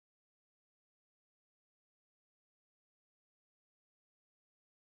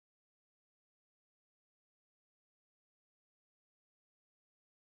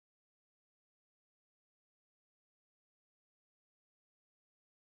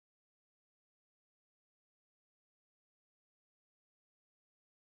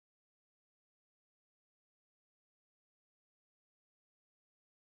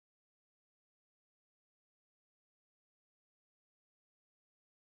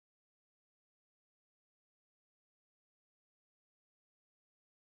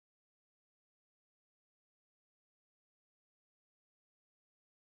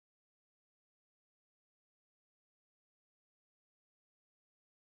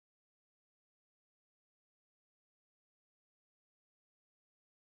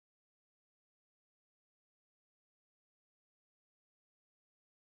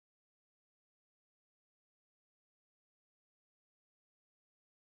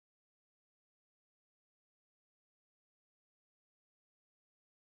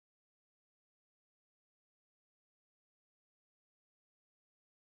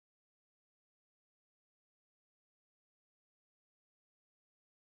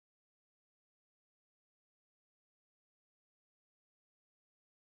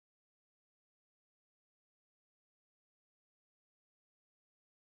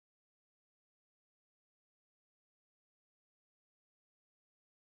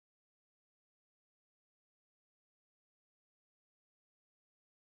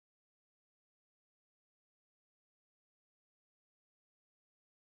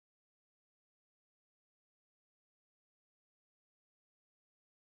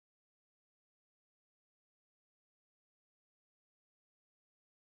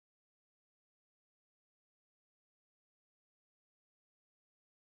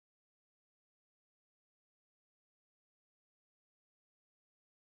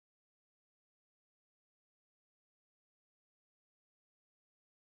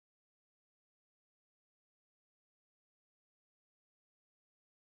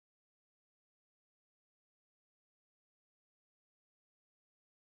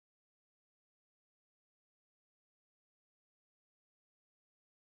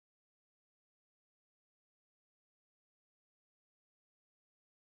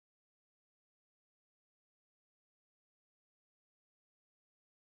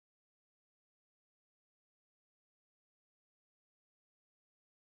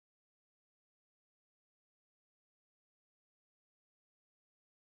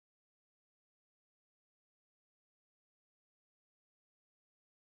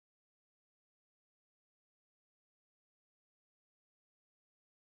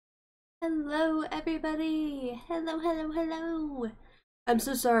Hello everybody! Hello. I'm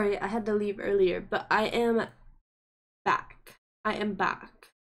so sorry I had to leave earlier, but I am back.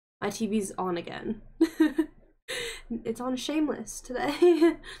 My TV's on again. It's on Shameless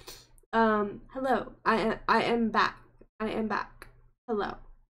today. Hello. I am back. Hello.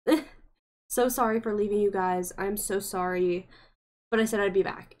 So sorry for leaving you guys. I'm so sorry. But I said I'd be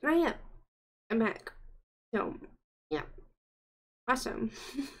back. And I am. I'm back. So, yeah. Awesome.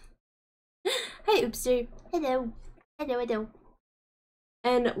 Hey, Oopster. Hello.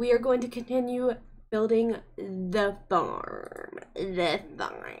 And we are going to continue building the farm.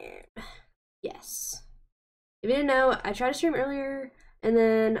 Yes. If you didn't know, I tried to stream earlier, and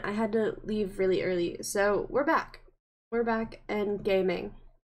then I had to leave really early. So, we're back. We're back and gaming.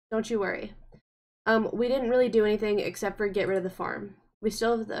 Don't you worry. We didn't really do anything except for get rid of the farm. We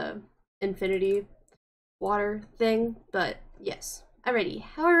still have the infinity water thing, but yes. Alrighty,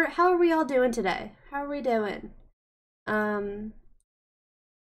 how are we all doing today? How are we doing?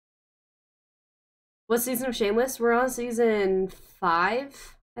 What season of Shameless? We're on season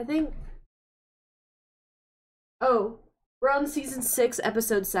 5, I think. Oh, we're on season 6,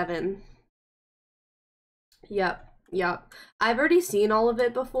 episode 7. Yep. I've already seen all of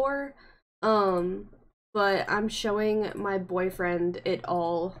it before, but I'm showing my boyfriend it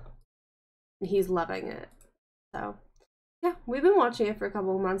all, and he's loving it, so. Yeah, we've been watching it for a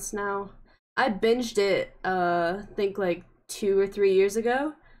couple of months now. I binged it, I think like 2 or 3 years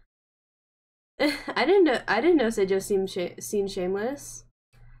ago. I didn't know Sejo seen Shameless.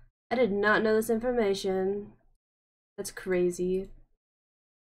 I did not know this information. That's crazy.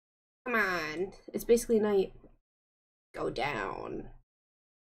 Come on, it's basically night. Go down.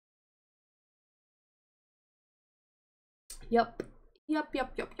 Yup.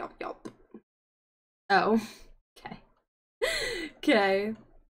 Oh, okay. Okay.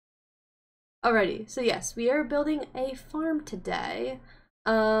 Alrighty, so yes, we are building a farm today.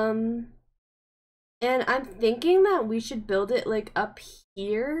 And I'm thinking that we should build it like up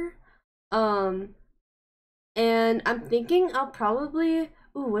here. And I'm thinking I'll probably,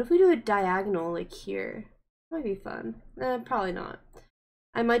 ooh, what if we do a diagonal like here? Might be fun. Probably not.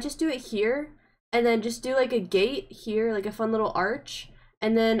 I might just do it here and then just do like a gate here, like a fun little arch.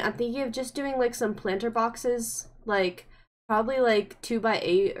 And then I'm thinking of just doing like some planter boxes, like probably like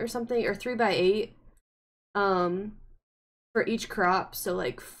 2x8 or something, or 3x8 for each crop, so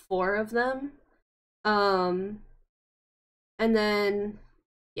like 4 of them. And then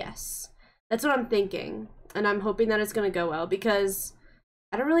yes, that's what I'm thinking, and I'm hoping that it's gonna go well because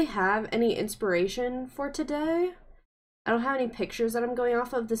I don't really have any inspiration for today. I don't have any pictures that I'm going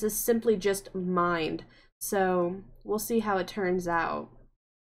off of. This is simply just mind, so we'll see how it turns out.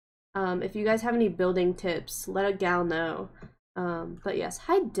 If you guys have any building tips, let a gal know. But yes,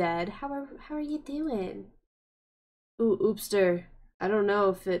 hi Dead. How are you doing? Ooh, Oopster. I don't know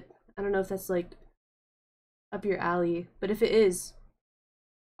if that's like up your alley, but if it is,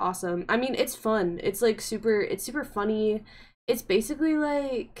 awesome. I mean, it's fun. It's like super funny. It's basically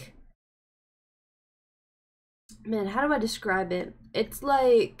like, man, how do I describe it? It's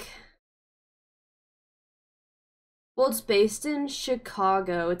like, well, it's based in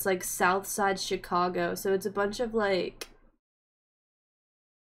Chicago. It's like South Side Chicago, so it's a bunch of like,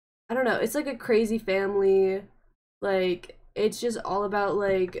 I don't know, it's like a crazy family. Like, it's just all about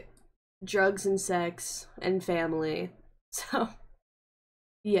like drugs and sex and family. So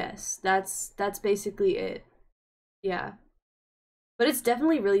yes, that's basically it. Yeah, but it's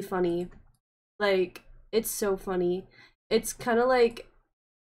definitely really funny. Like, it's so funny. It's kind of like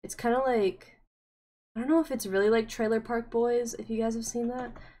I don't know if it's really like Trailer Park Boys, if you guys have seen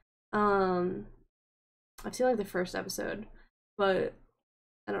that. I've seen like the first episode, but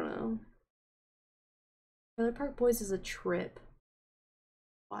I don't know. Trailer Park Boys is a trip.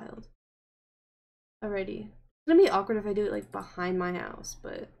 Wild. Alrighty. It's gonna be awkward if I do it like behind my house,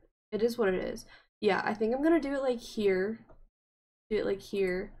 but it is what it is. Yeah, I think I'm gonna do it like here. Do it like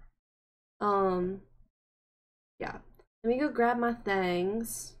here. Yeah. Let me go grab my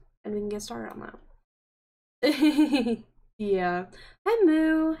things and we can get started on that. Yeah. Hi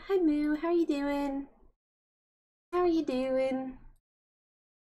Moo. How are you doing?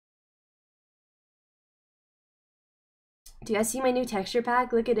 Do you guys see my new texture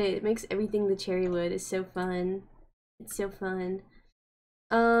pack? Look at it. It makes everything the cherry wood. It's so fun. It's so fun.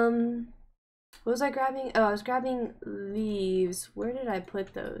 What was I grabbing? Oh, I was grabbing leaves. Where did I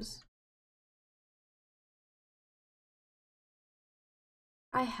put those?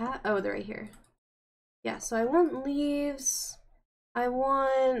 Oh, they're right here. Yeah, so I want leaves. I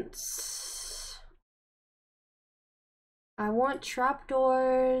want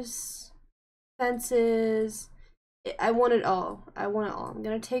trapdoors. Fences. I want it all. I want it all. I'm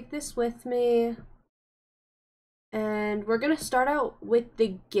gonna take this with me. And we're gonna start out with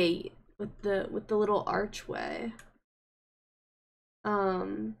the gate, with the little archway.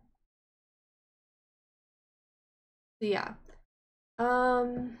 Yeah. I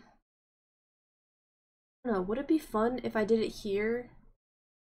don't know, would it be fun if I did it here?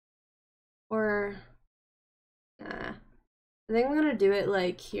 Or nah. I think I'm gonna do it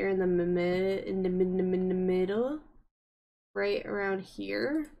like here in the middle. Right around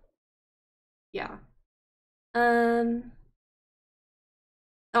here. Yeah. Oh.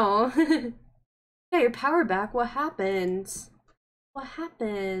 Yeah, your power back. What happened? What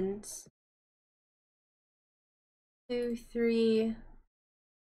happened? 2, 3.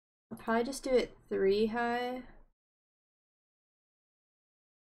 I'll probably just do it 3 high.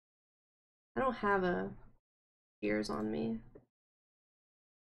 I don't have a ears on me.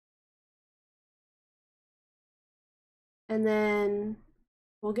 And then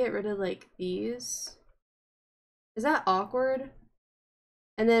we'll get rid of like these. Is that awkward?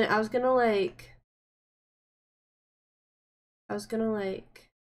 And then I was gonna like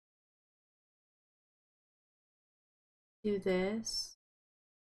do this.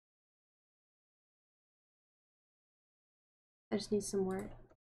 I just need some more.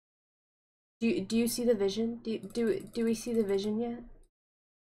 Do you see the vision? Do we see the vision yet?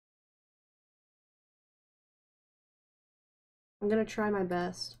 I'm gonna try my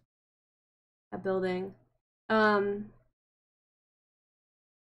best at building. Oh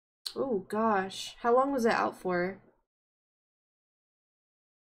gosh, how long was it out for?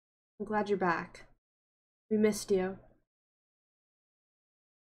 I'm glad you're back. We missed you.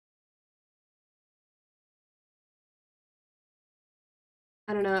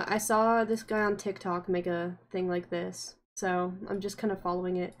 I don't know, I saw this guy on TikTok make a thing like this, so I'm just kind of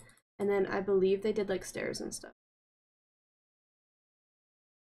following it. And then I believe they did like stairs and stuff.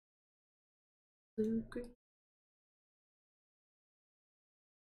 Blue, green.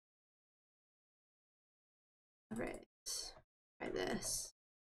 Alright, try this.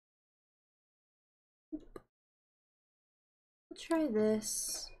 I'll try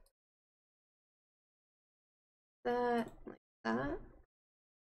this. That, like that.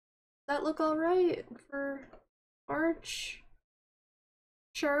 Does that look alright for March?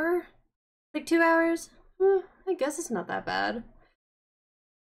 Sure. Like 2 hours? I guess it's not that bad.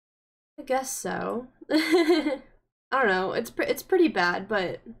 I guess so. I don't know. It's pretty bad,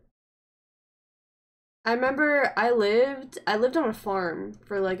 but I remember I lived on a farm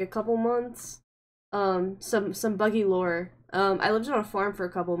for like a couple months. Some buggy lore. I lived on a farm for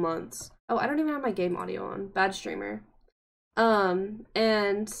a couple months. Oh, I don't even have my game audio on. Bad streamer. And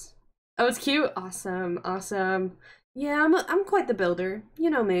oh, it's cute. Awesome, awesome. Yeah, I'm quite the builder. You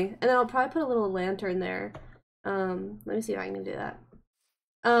know me. And then I'll probably put a little lantern there. Let me see if I can do that.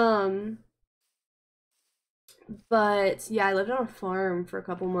 But yeah, I lived on a farm for a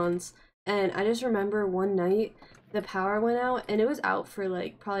couple months, and I just remember one night the power went out, and it was out for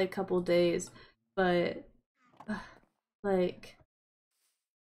like probably a couple days, but like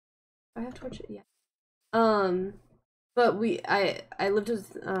I have torch, yeah. But I lived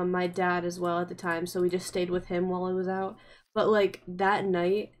with my dad as well at the time, so we just stayed with him while it was out. But like that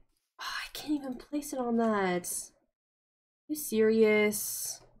night, oh, I can't even place it on that. Are you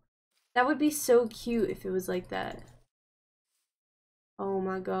serious? That would be so cute if it was like that. Oh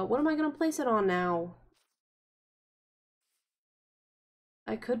my god, what am I gonna place it on now?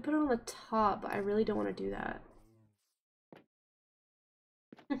 I could put it on the top, but I really don't want to do that.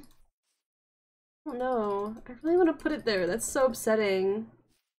 I don't know. I really want to put it there. That's so upsetting.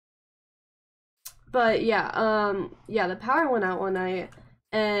 But yeah, yeah, the power went out one night,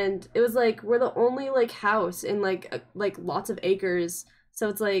 and it was like we're the only like house in like lots of acres, so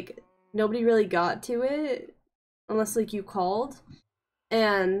it's like nobody really got to it unless like you called.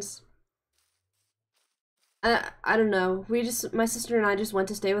 And I don't know. My sister and I just went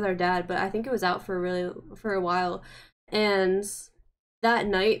to stay with our dad, but I think it was out for a while. And that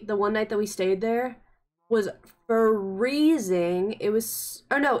night, the one night that we stayed there, was freezing. It was,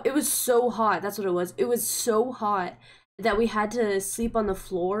 or no, it was so hot. That's what it was. It was so hot that we had to sleep on the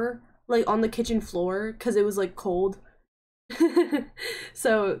floor, like on the kitchen floor, because it was like cold.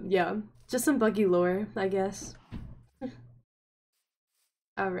 So yeah, just some buggy lore, I guess.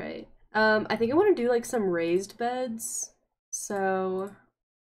 All right. I think I want to do like some raised beds. So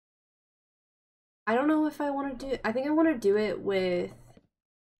I don't know if I want to do, I think I want to do it with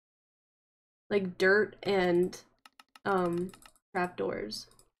like dirt and trapdoors.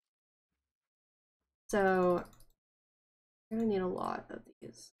 So I'm gonna need a lot of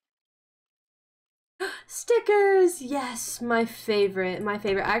these. Stickers! Yes, my favorite, my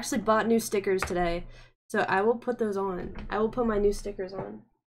favorite. I actually bought new stickers today, so I will put those on. I will put my new stickers on.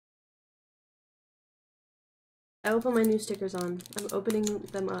 I will put my new stickers on. I'm opening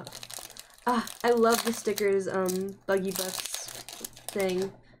them up. Ah, I love the stickers, Buggy Bucks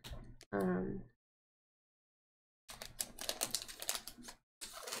thing.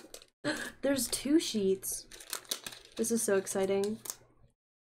 There's 2 sheets. This is so exciting.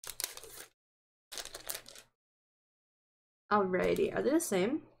 Alrighty, are they the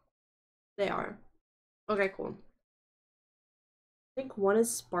same? They are. Okay, cool. I think one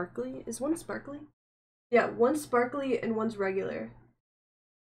is sparkly. Is one sparkly? Yeah, one's sparkly and one's regular.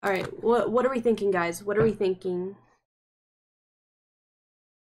 Alright, what are we thinking, guys? What are we thinking?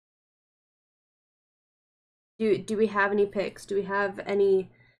 Do we have any picks? Do we have any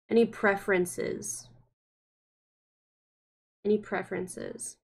preferences? Any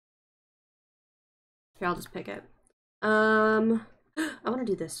preferences? Here, I'll just pick it. I want to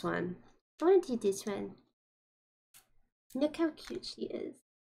do this one. I want to do this one. Look how cute she is.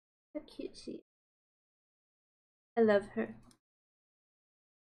 How cute she is. I love her.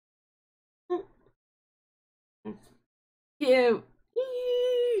 Cute.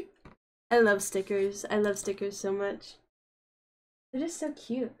 I love stickers. I love stickers so much. They're just so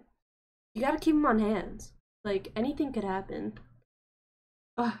cute. You gotta keep them on hands. Like, anything could happen.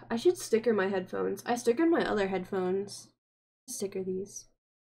 Oh, I should sticker my headphones. I stickered my other headphones. Sticker these.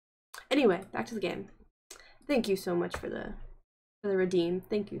 Anyway, back to the game. Thank you so much for the redeem.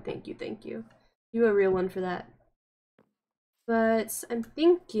 Thank you, thank you, thank you. You a real one for that. But I'm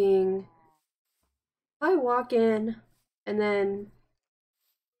thinking if I walk in and then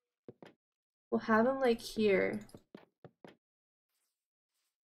we'll have them like here.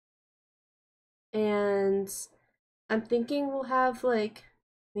 And I'm thinking we'll have like,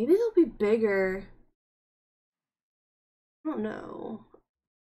 maybe they'll be bigger. I don't know.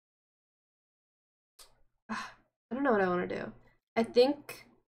 I don't know what I want to do. I think,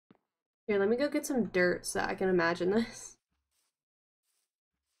 here, let me go get some dirt so that I can imagine this.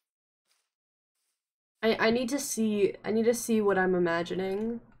 I need to see what I'm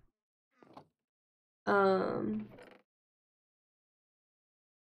imagining. I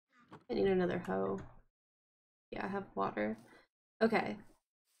need another hoe. Yeah, I have water. Okay.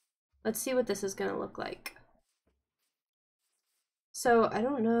 Let's see what this is gonna look like. So, I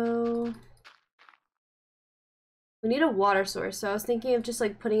don't know. We need a water source, so I was thinking of just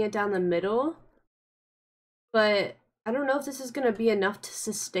like putting it down the middle. But I don't know if this is gonna be enough to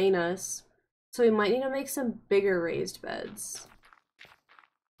sustain us. So we might need to make some bigger raised beds.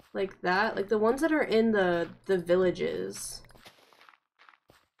 Like that, like the ones that are in the villages.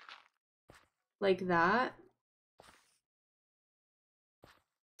 Like that.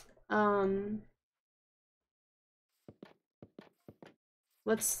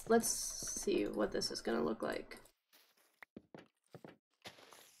 Let's see what this is gonna look like.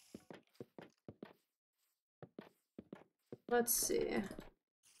 Let's see.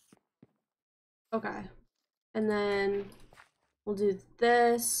 Okay. And then we'll do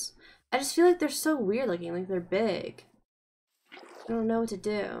this. I just feel like they're so weird looking, like they're big. I don't know what to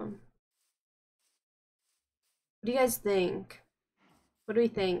do. What do you guys think? What do we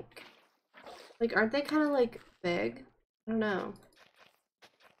think? Like, aren't they kind of like big? I don't know.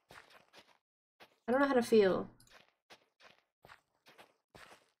 I don't know how to feel.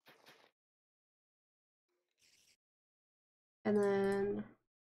 And then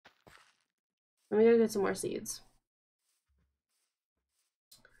let me go get some more seeds.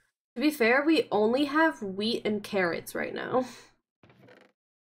 To be fair, we only have wheat and carrots right now.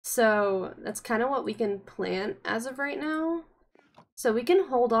 So that's kind of what we can plant as of right now. So we can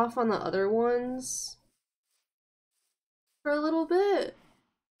hold off on the other ones for a little bit.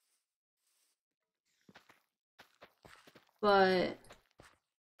 But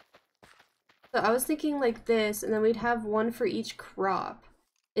so I was thinking like this, and then we'd have one for each crop.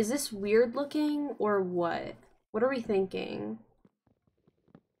 Is this weird looking or what? What are we thinking?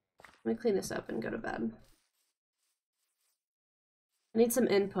 Let me clean this up and go to bed. I need some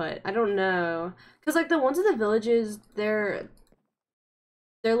input. I don't know. Because like the ones in the villages, they're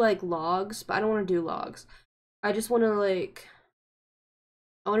like logs, but I don't want to do logs. I just want to like,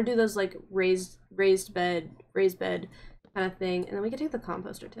 I want to do those like raised bed kind of thing. And then we can take the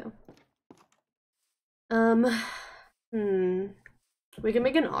composter too. We can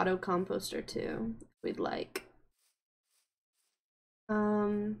make an auto composter too, if we'd like. I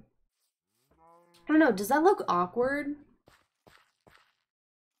don't know, does that look awkward?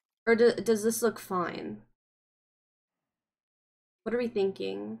 Or does this look fine? What are we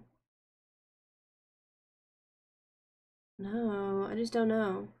thinking? No, I just don't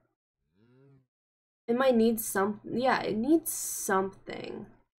know. It might need some, yeah, it needs something.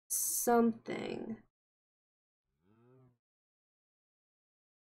 Something.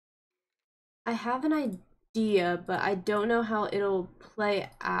 I have an idea, but I don't know how it'll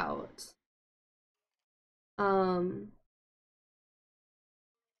play out.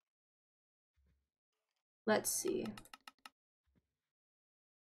 Let's see.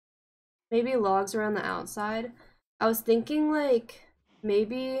 Maybe logs around the outside. I was thinking like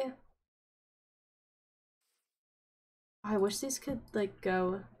maybe I wish these could like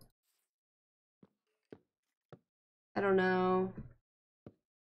go. I don't know.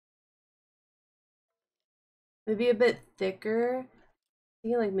 Maybe a bit thicker.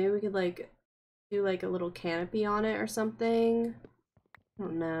 Thinking like maybe we could like do like a little canopy on it or something. I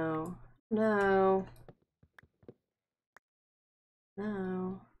don't know. No.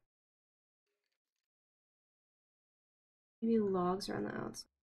 No. Maybe logs around the outside.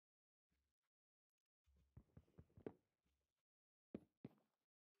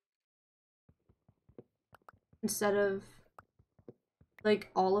 Instead of like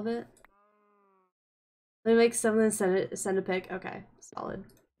all of it. Let me make something and send a pic. Okay, solid.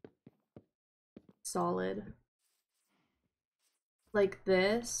 Solid. Like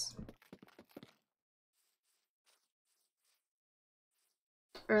this.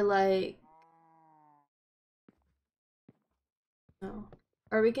 Or like no.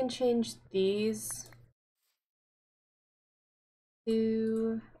 Or we can change these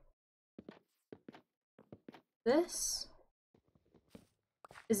to this.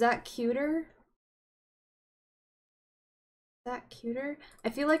 Is that cuter? Is that cuter? I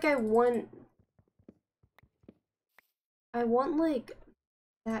feel like I want like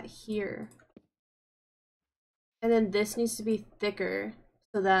that here. And then this needs to be thicker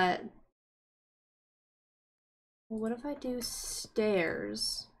so that, well, what if I do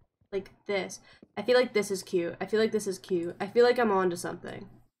stairs like this? I feel like this is cute. I feel like this is cute. I feel like I'm onto something.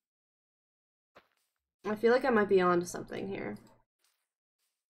 I feel like I might be onto something here.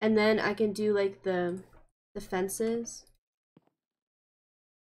 And then I can do like the fences.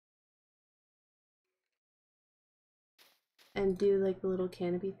 And do like the little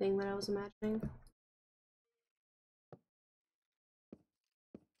canopy thing that I was imagining.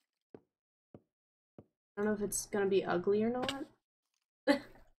 I don't know if it's gonna be ugly or not.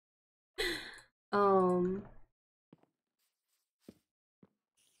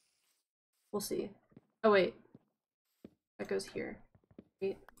 We'll see. Oh wait, that goes here.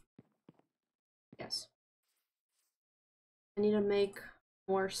 Wait. Yes. I need to make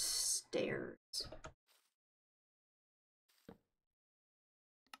more stairs.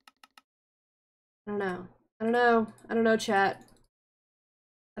 I don't know. I don't know. I don't know, chat.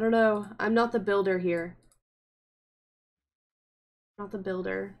 I don't know. I'm not the builder here. Not the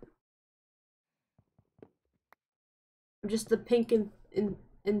builder. I'm just the pink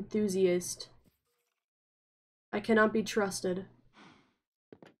enthusiast. I cannot be trusted.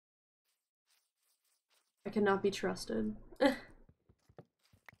 I cannot be trusted.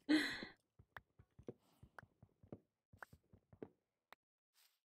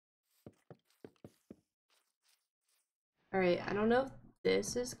 Alright, I don't know if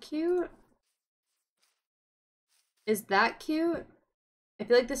this is cute. Is that cute? I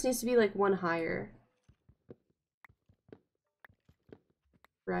feel like this needs to be like one higher.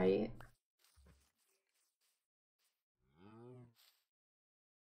 Right?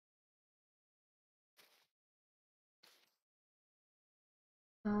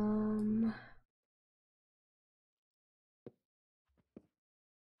 Oh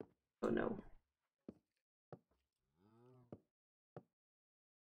no.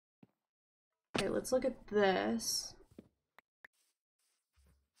 Okay, let's look at this.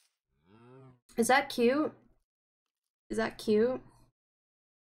 Is that cute? Is that cute?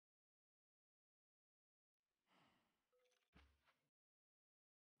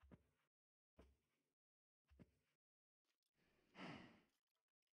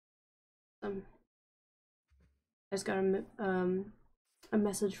 I just got a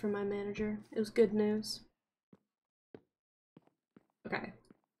message from my manager. It was good news. Okay.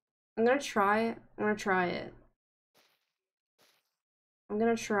 I'm gonna try it. I'm gonna try it. I'm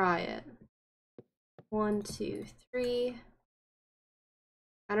gonna try it. 1, 2, 3.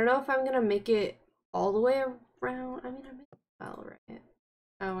 I don't know if I'm gonna make it all the way around. I mean, I made it well, right?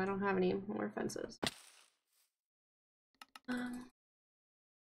 Oh, I don't have any more fences. And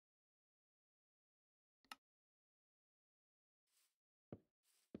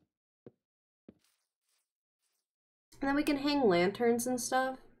then we can hang lanterns and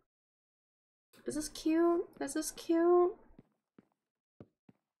stuff. Is this cute? Is this cute?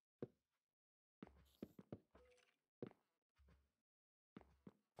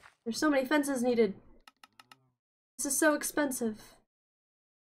 There's so many fences needed. This is so expensive.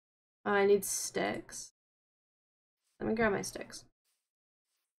 Oh, I need sticks. Let me grab my sticks.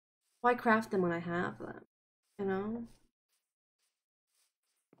 Why craft them when I have them? You know?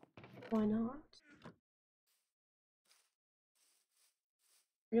 Why not?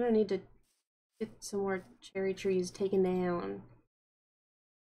 We're gonna need to get some more cherry trees taken down.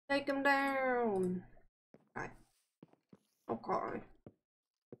 Take them down! Okay. Okay.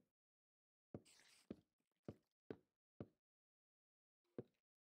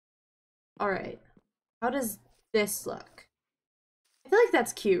 Alright. How does this look? I feel like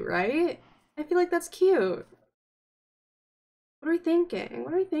that's cute, right? I feel like that's cute. What are we thinking?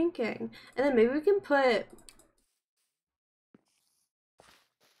 What are we thinking? And then maybe we can put...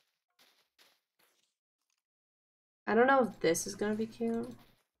 I don't know if this is gonna be cute.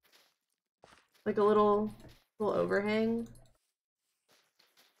 Like a little overhang.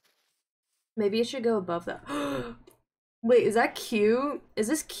 Maybe it should go above that. Wait, is that cute? Is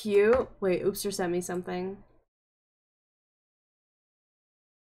this cute? Wait, Oopster sent me something.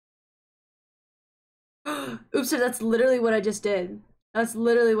 Oopster, that's literally what I just did. That's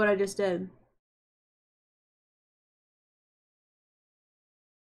literally what I just did.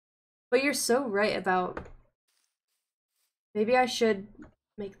 But you're so right about... Maybe I should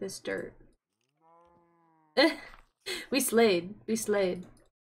make this dirt. We slayed. We slayed.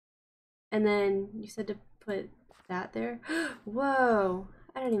 And then you said to put that there? Whoa!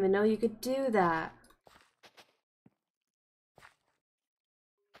 I didn't even know you could do that.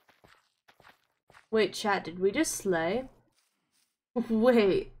 Wait, chat, did we just slay?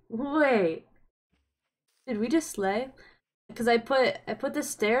 Wait. Did we just slay? Because I put the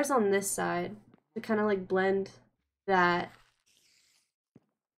stairs on this side to kind of like blend that.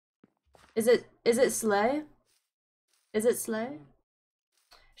 Is it slay? Is it slay?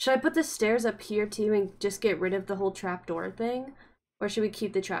 Should I put the stairs up here too and just get rid of the whole trapdoor thing? Or should we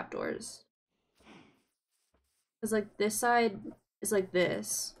keep the trapdoors? Because like this side is like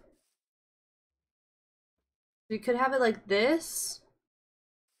this. We could have it like this.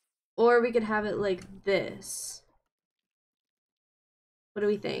 Or we could have it like this. What do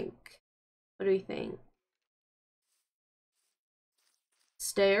we think? What do we think?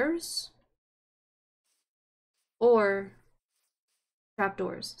 Stairs? Or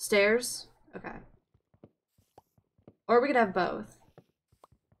trapdoors? Stairs? Okay. Or we could have both.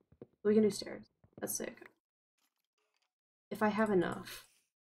 We can do stairs. That's sick. If I have enough.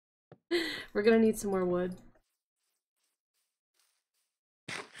 We're gonna need some more wood.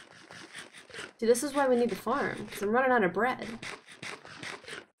 See, this is why we need to farm, because I'm running out of bread.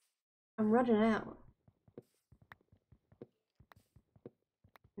 I'm running out.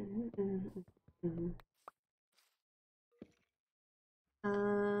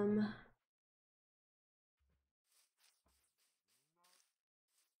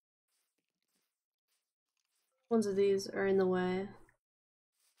 Ones of these are in the way.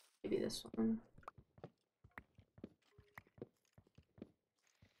 Maybe this one.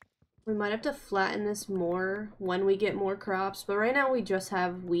 We might have to flatten this more when we get more crops, but right now we just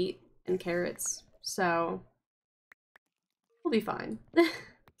have wheat and carrots, so we'll be fine. I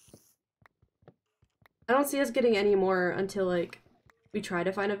don't see us getting any more until like we try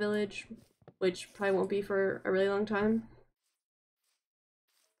to find a village, which probably won't be for a really long time.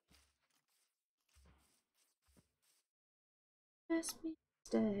 Let me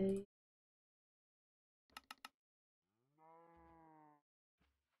stay.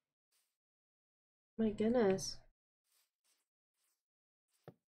 My goodness.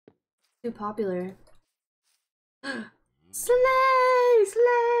 Too popular. Slay!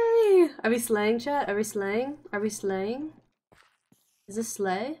 Slay! Are we slaying, chat? Are we slaying? Are we slaying? Is this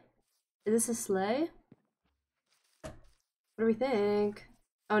slay? Is this a slay? What do we think?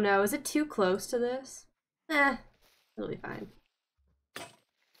 Oh no, is it too close to this? It'll be fine.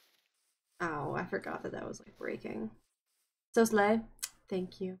 Oh, I forgot that that was like breaking. So slay.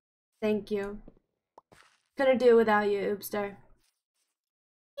 Thank you. Thank you. Couldn't do it without you, Oopster.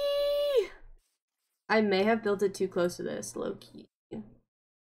 Eee! I may have built it too close to this, low-key. But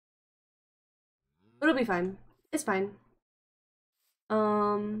it'll be fine. It's fine.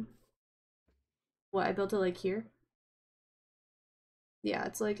 What, I built it like here? Yeah,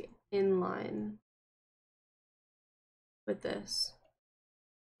 it's like in line with this.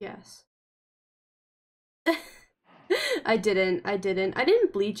 Yes. I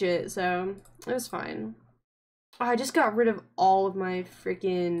didn't bleach it, so it was fine. Oh, I just got rid of all of my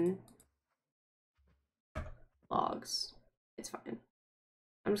freaking logs. It's fine.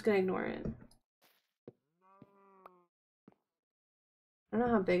 I'm just gonna ignore it. I don't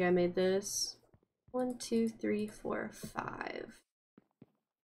know how big I made this. 1, 2, 3, 4, 5.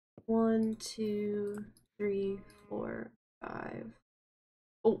 1, 2, 3, 4, 5.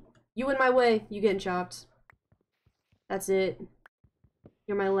 Oh, you in my way. You getting chopped. That's it.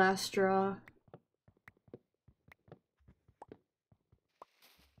 You're my last straw.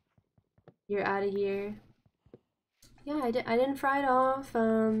 You're out of here. Yeah, I didn't fry it off.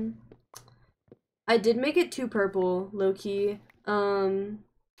 I did make it too purple, low-key.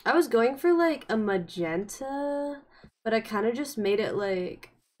 I was going for like a magenta, but I kind of just made it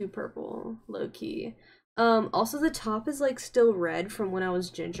like too purple, low-key. Also the top is like still red from when I was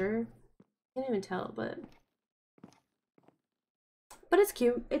ginger. Can't even tell, but it's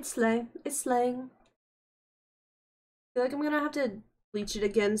cute. It's slay. It's slaying. I feel like I'm gonna have to bleach it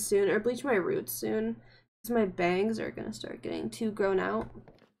again soon, or bleach my roots soon, because my bangs are gonna start getting too grown out.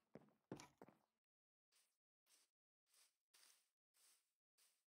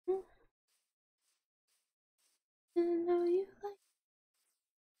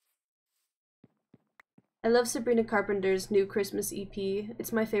 I love Sabrina Carpenter's new Christmas EP.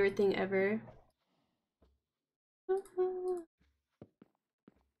 It's my favorite thing ever.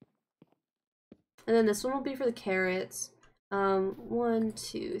 And then this one will be for the carrots. 1,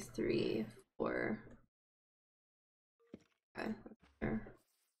 2, 3, 4. Okay, there.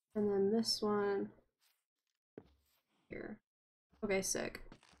 And then this one here. Okay, sick.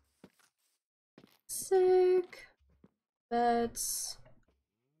 Sick. That's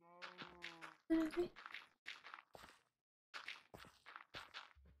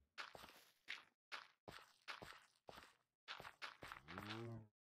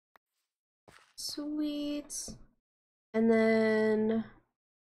sweet. And then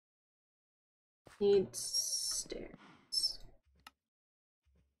need stairs.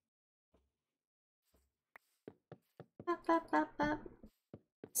 Bop, bop, bop, bop.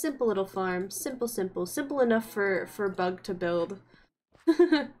 Simple little farm. Simple, simple. Simple enough for Bug to build.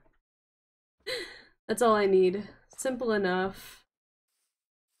 That's all I need. Simple enough.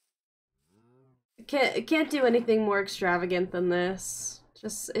 Can't do anything more extravagant than this.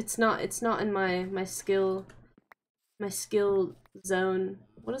 Just it's not in my skill zone.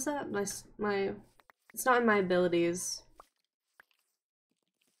 What is that? My it's not in my abilities.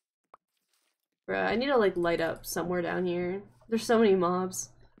 Bruh, I need to like light up somewhere down here. There's so many mobs.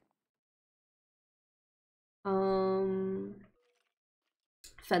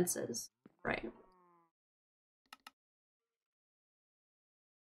 Fences. Right.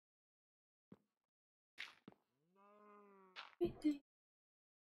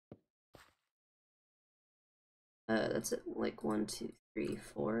 That's it. Like 1, 2, 3,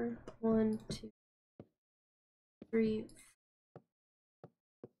 4. 1, 2, 3.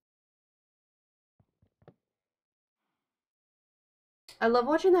 I love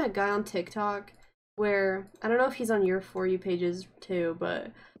watching that guy on TikTok where I don't know if he's on your For You pages too,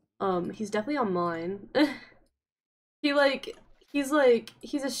 but he's definitely on mine. He's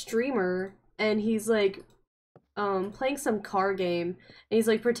a streamer and he's like playing some car game and he's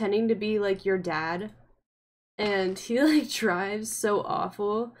like pretending to be like your dad and he like drives so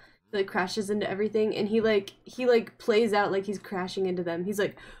awful. He, like crashes into everything and he plays out like he's crashing into them. He's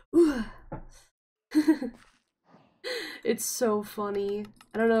like ooh. It's so funny.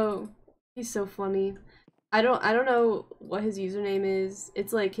 I don't know. He's so funny. I don't know what his username is.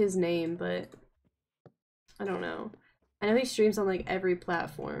 It's like his name, but I don't know. I know he streams on like every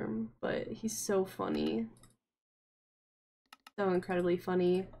platform, but he's so funny. So incredibly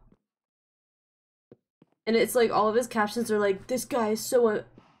funny. And it's like all of his captions are like, this guy is so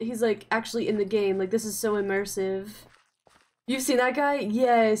he's like actually in the game. Like this is so immersive. You've seen that guy?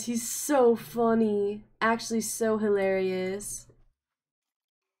 Yes, he's so funny. Actually so hilarious.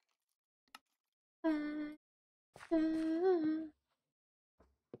 I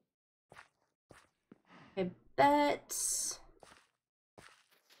bet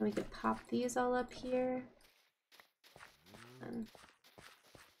we could pop these all up here. I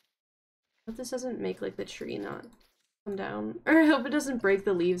hope this doesn't make like the tree not come down. Or I hope it doesn't break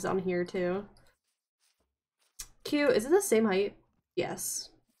the leaves on here too. Cute. Is it the same height? Yes.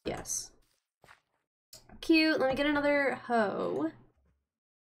 Yes. Cute. Let me get another hoe.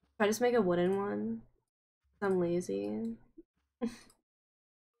 If I just make a wooden one, I'm lazy.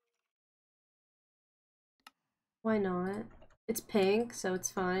 Why not? It's pink, so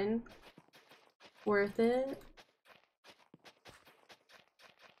it's fine. Worth it.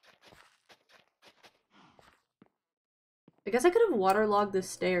 I guess I could have waterlogged the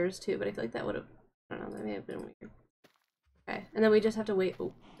stairs too, but I feel like that would have, I don't know, that may have been weird. Okay, and then we just have to wait,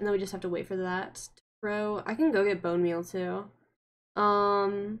 oh, and then we just have to wait for that to grow. I can go get bone meal too.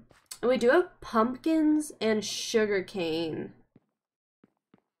 And we do have pumpkins and sugarcane.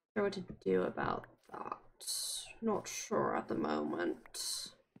 Not sure what to do about that. Not sure at the moment.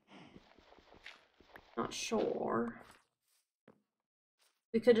 Not sure.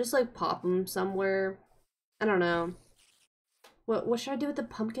 We could just like pop them somewhere. I don't know. What should I do with the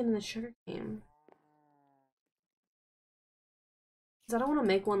pumpkin and the sugarcane? Because I don't want to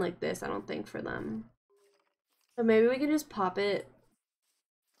make one like this, I don't think, for them. So maybe we can just pop it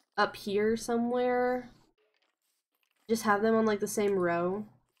up here somewhere. Just have them on like the same row.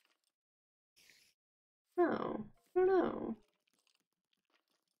 No, I don't know.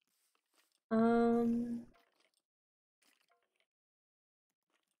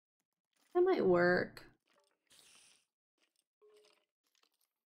 That might work.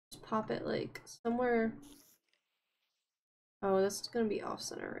 Just pop it like somewhere. Oh, that's gonna be off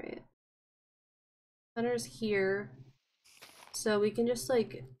center, right? Center's here. So we can just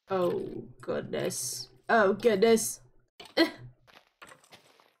like, oh goodness. Oh goodness. I'm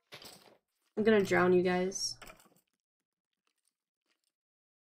gonna drown you guys.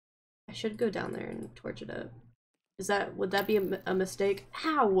 I should go down there and torch it up. Would that be a mistake?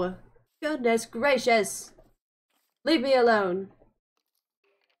 Ow! Goodness gracious! Leave me alone!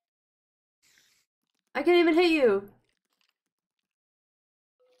 I can't even hit you! Would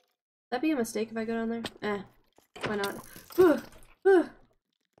that be a mistake if I go down there? Eh. Why not?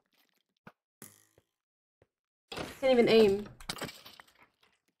 Can't even aim.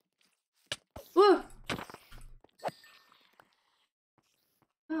 Woo!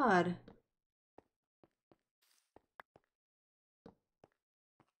 God.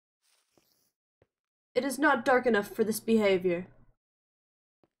 It is not dark enough for this behavior.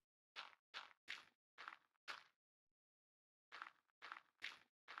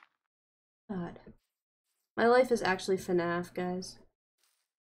 God. My life is actually FNAF, guys.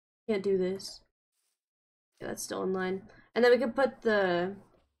 Can't do this. Yeah, that's still in line. And then we can put the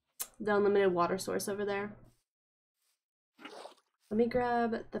unlimited water source over there. Let me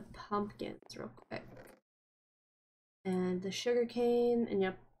grab the pumpkins real quick. And the sugar cane, and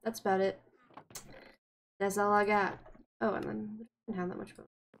yep, that's about it. That's all I got. Oh, and then we didn't have that much food.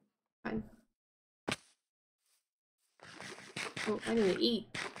 Fine. Oh, I need to eat.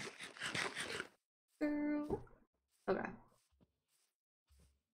 Girl. Okay.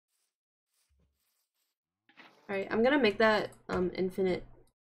 Alright, I'm gonna make that infinite.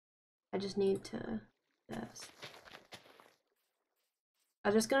 I just need to yes.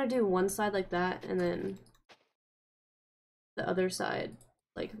 I'm just gonna do one side like that and then the other side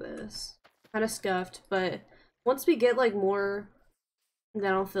like this. Kind of scuffed, but once we get like more,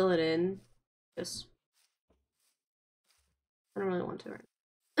 then I'll fill it in. Just I don't really want to right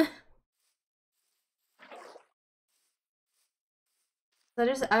now.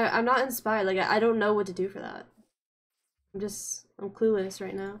 I'm not inspired. Like I don't know what to do for that. I'm clueless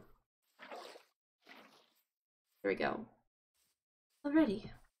right now. There we go. Alrighty.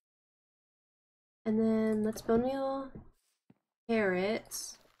 And then let's bone meal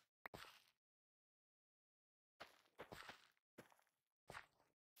carrots.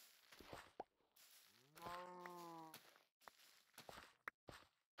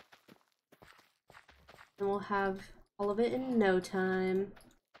 And we'll have all of it in no time.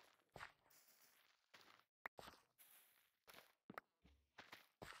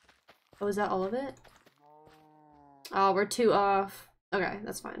 Oh, is that all of it? Oh, we're 2 off. Okay,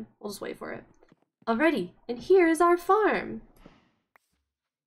 that's fine. We'll just wait for it. Alrighty, and here is our farm.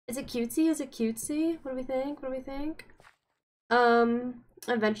 Is it cutesy? Is it cutesy? What do we think? What do we think?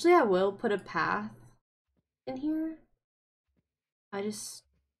 Eventually I will put a path in here. I just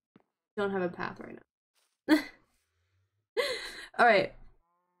don't have a path right now. Alright.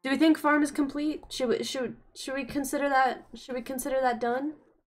 Do we think farm is complete? Should we consider that done?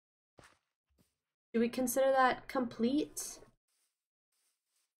 Should we consider that complete?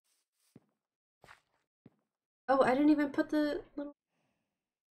 Oh, I didn't even put the little...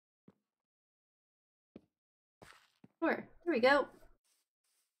 Sure, there we go.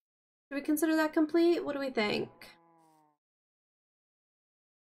 Should we consider that complete? What do we think?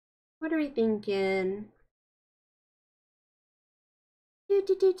 What are we thinking?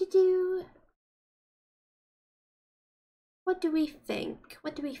 What do we think?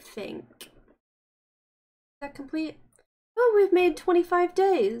 What do we think? Is that complete? Oh, we've made 25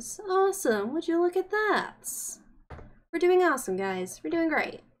 days. Awesome. Would you look at that? We're doing awesome, guys. We're doing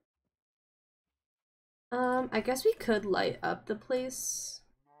great. I guess we could light up the place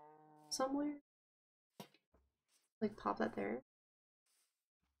somewhere. Like pop that there.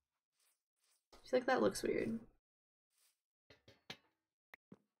 I feel like that looks weird.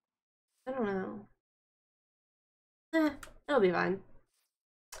 I don't know. It'll be fine.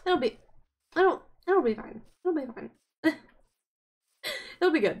 It'll be fine. It'll be fine.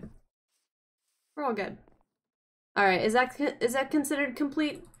 It'll be good. We're all good. All right, is that considered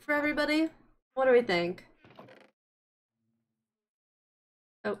complete for everybody? What do we think?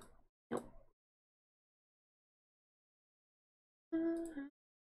 Oh, nope.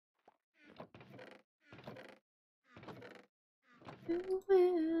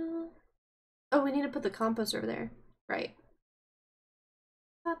 Oh, we need to put the compost over there. Right.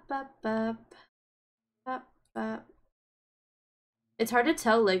 Bop, bop, bop. Bop, bop. It's hard to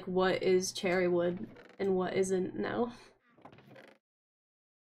tell, like, what is cherry wood and what isn't now.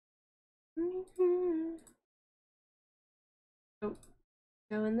 Oh,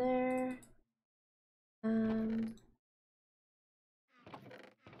 go in there. And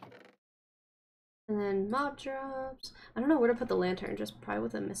then mob drops. I don't know where to put the lantern, just probably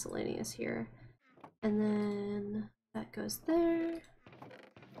with a miscellaneous here. And then that goes there.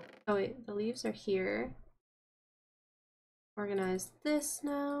 Oh wait, the leaves are here. Organize this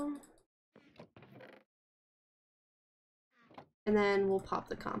now. And then we'll pop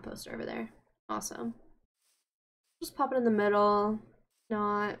the compost over there. Awesome. Just pop it in the middle.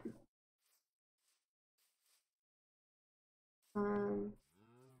 Not.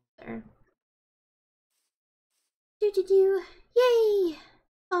 There. Do. Yay!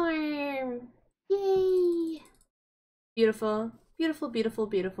 Farm! Yay! Beautiful. Beautiful, beautiful,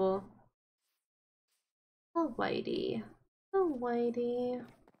 beautiful. Oh, Whitey. Oh, Whitey.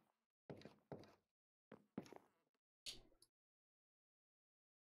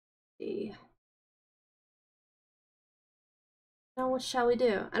 Now what shall we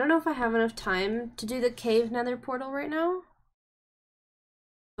do? I don't know if I have enough time to do the cave nether portal right now.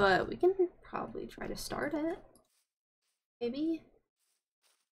 But we can probably try to start it. Maybe?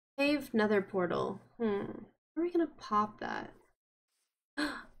 Cave nether portal. Where are we gonna pop that?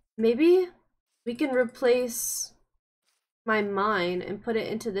 Maybe we can replace my mine and put it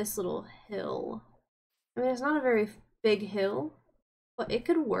into this little hill. I mean, it's not a very big hill, but it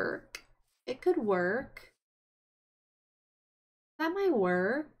could work. It could work. That might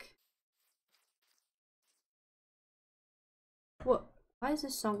work. What? Why is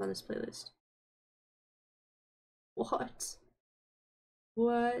this song on this playlist? What?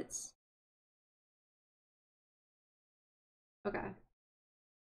 What? Okay.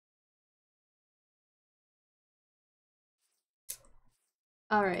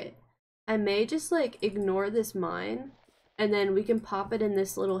 Alright. I may just like ignore this mine and then we can pop it in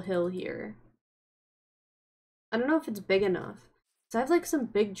this little hill here. I don't know if it's big enough. So I have like some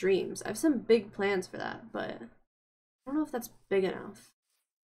big dreams. I have some big plans for that, but I don't know if that's big enough.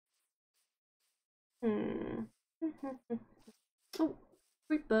 Oh,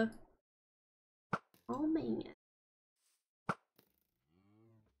 creeper. Oh man.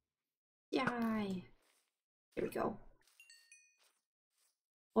 Yay. Here we go.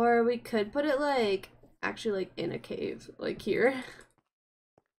 Or we could put it like, actually like in a cave, like here.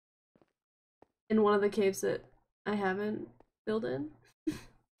 In one of the caves that I haven't filled in.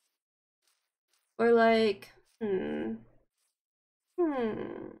 Or like, I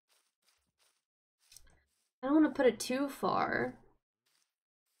don't want to put it too far.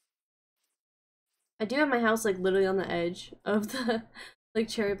 I do have my house like literally on the edge of the like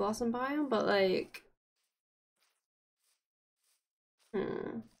cherry blossom biome, but like, I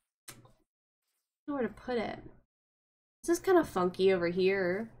don't know where to put it. This is kind of funky over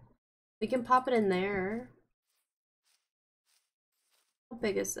here. We can pop it in there. How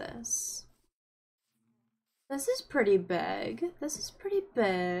big is this? This is pretty big. This is pretty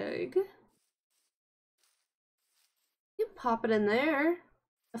big. You can pop it in there.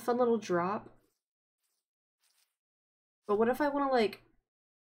 A fun little drop. But what if I want to like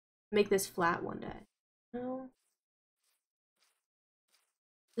make this flat one day? No.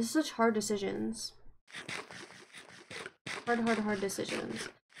 This is such hard decisions. Hard decisions.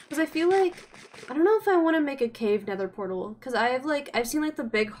 Because I feel like, I don't know if I want to make a cave nether portal. Because I've seen like the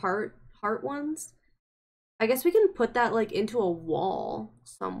big heart ones. I guess we can put that like into a wall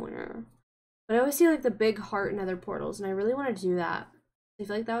somewhere. But I always see like the big heart nether portals and I really want to do that. I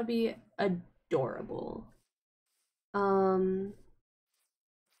feel like that would be adorable. But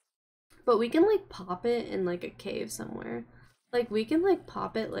we can like pop it in like a cave somewhere. Like we can like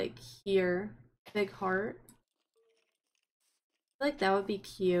pop it like here. Big heart. I feel like that would be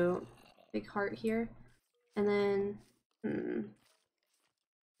cute. Big heart here. And then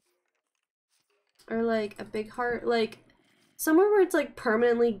or like a big heart, like somewhere where it's like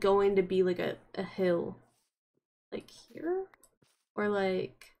permanently going to be like a hill. Like here? Or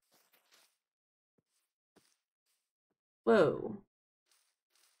like Whoa.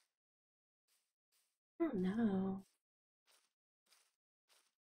 I don't know.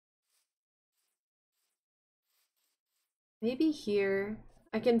 Maybe here.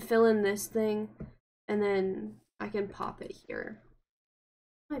 I can fill in this thing, and then I can pop it here.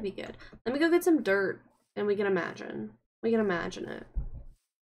 Might be good. Let me go get some dirt, and we can imagine. We can imagine it.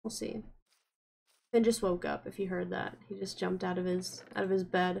 We'll see. Finn just woke up, if you heard that. He just jumped out of his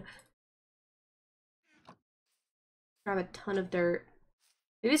bed. Grab a ton of dirt.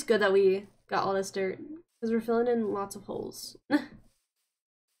 Maybe it's good that we got all this dirt, because we're filling in lots of holes.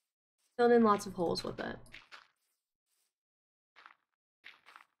 Filling in lots of holes with it.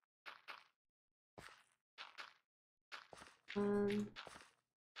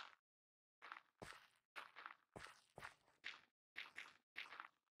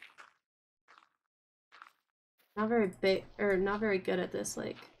 Not very big, or not very good at this,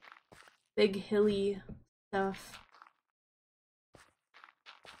 like, big hilly stuff.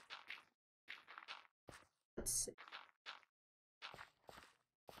 Let's see.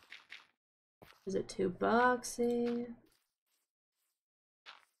 Is it too boxy?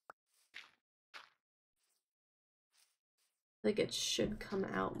 Like it should come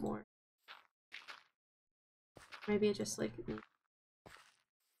out more. Maybe it just like a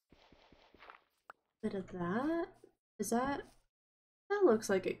bit of that. Is that looks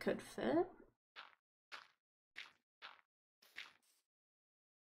like it could fit.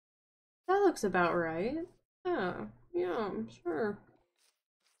 That looks about right. Yeah, sure.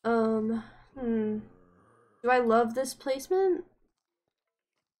 Do I love this placement?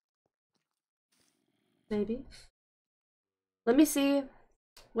 Maybe. Let me see.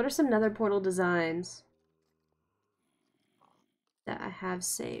 What are some nether portal designs that I have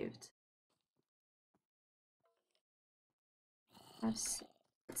saved? Let's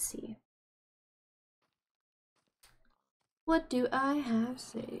see. What do I have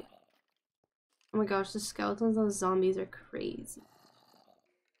saved? Oh my gosh, the skeletons and the zombies are crazy.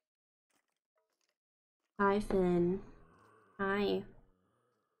 Hi, Finn. Hi.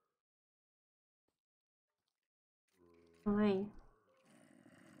 Hi.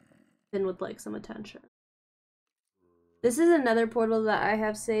 Finn would like some attention. This is another portal that I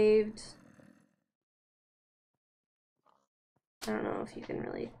have saved. I don't know if you can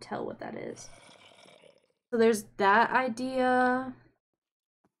really tell what that is. So there's that idea.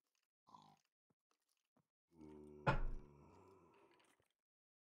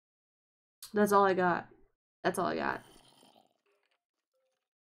 That's all I got. That's all I got.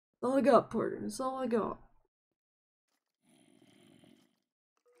 That's all I got, Porter. That's all I got.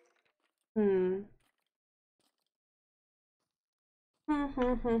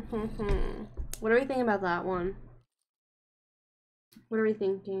 What are we thinking about that one? What are we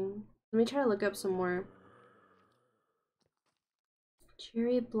thinking? Let me try to look up some more.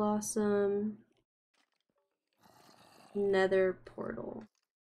 Cherry blossom. Nether portal.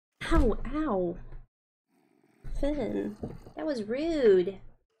 Ow, ow. Finn. That was rude.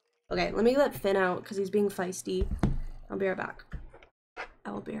 Okay, let me let Finn out because he's being feisty. I'll be right back.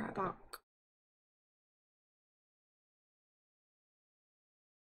 I will be right back.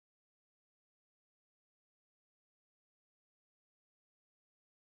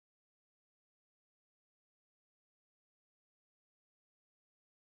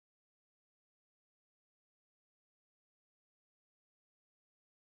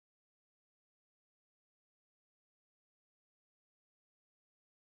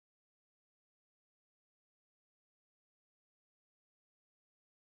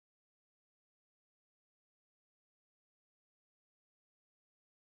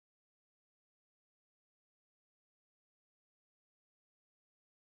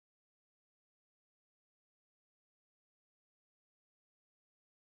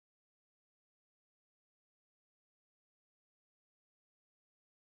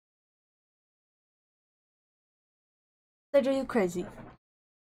 Are you crazy?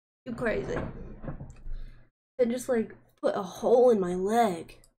 You crazy. They just like put a hole in my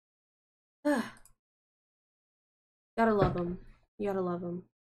leg. Gotta love them. You gotta love them.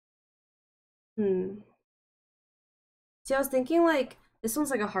 See, I was thinking like this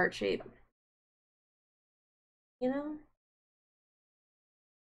one's like a heart shape. You know?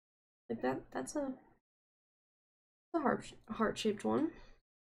 Like that's a heart-shaped one.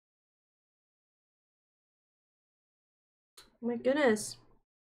 Oh my goodness.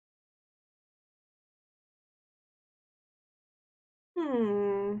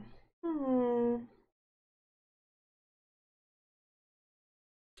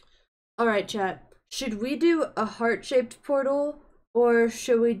 Alright, chat. Should we do a heart-shaped portal or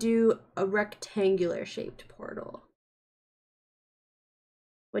should we do a rectangular shaped portal?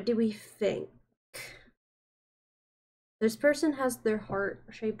 What do we think? This person has their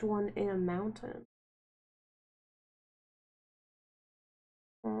heart-shaped one in a mountain.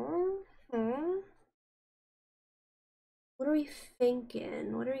 What are we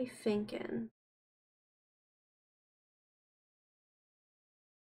thinking? What are we thinking?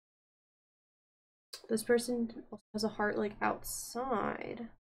 This person also has a heart like outside.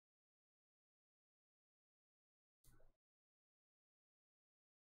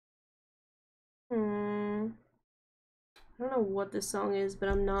 I don't know what this song is, but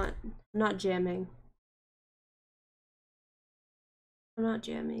I'm not jamming. I'm not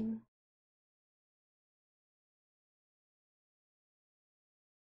jamming.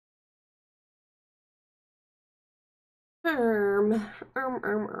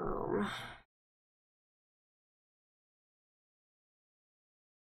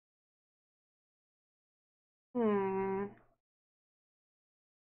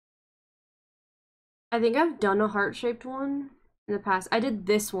 I think I've done a heart-shaped one in the past. I did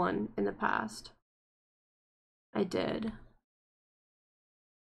this one in the past. I did.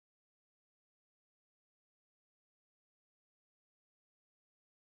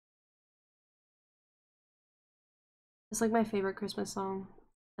 It's like my favorite Christmas song.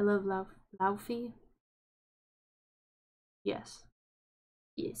 I love Laufey. Yes.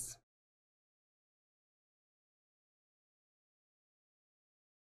 Yes.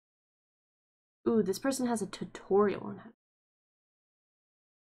 Ooh, this person has a tutorial on it.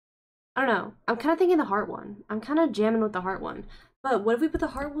 I don't know. I'm kind of thinking the heart one. I'm kind of jamming with the heart one. But what if we put the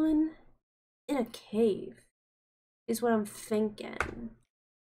heart one in a cave? Is what I'm thinking.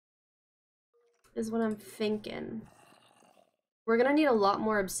 Is what I'm thinking. We're gonna need a lot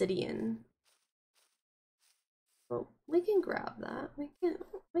more obsidian. But we can grab that.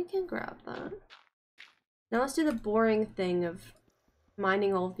 We can grab that. Now let's do the boring thing of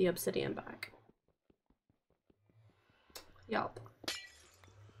mining all of the obsidian back. Yup.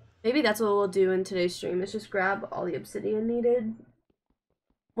 Maybe that's what we'll do in today's stream, is just grab all the obsidian needed.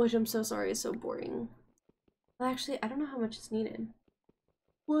 Which I'm so sorry is so boring. Well, actually, I don't know how much is needed.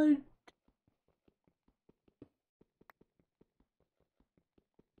 What?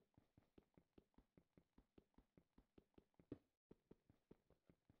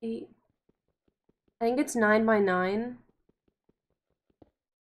 Eight. I think it's 9 by 9.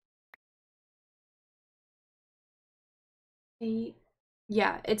 8.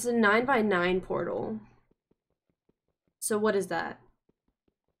 Yeah, it's a 9 by 9 portal. So what is that?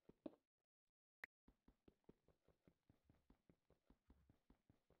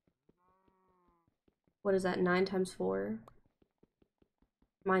 What is that? 9 times 4?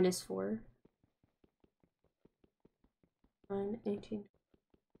 Minus 4. 9, 18.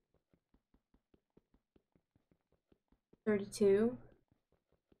 32.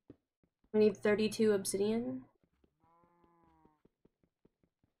 We need 32 obsidian.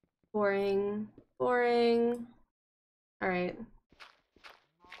 Boring. Boring. Alright.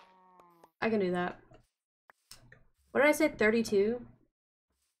 I can do that. What did I say? 32?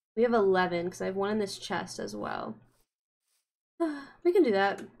 We have 11, because I have one in this chest as well. We can do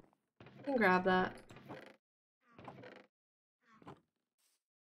that. We can grab that.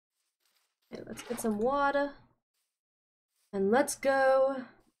 Okay, let's get some water. And let's go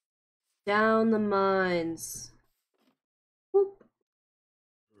down the mines. Whoop.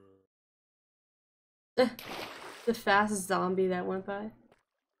 The fast zombie that went by.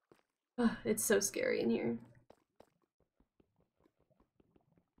 It's so scary in here.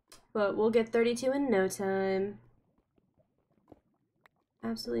 But we'll get 32 in no time.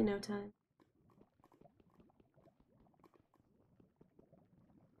 Absolutely no time.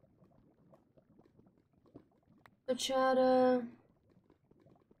 So Chada,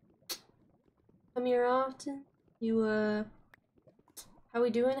 come here often. You how we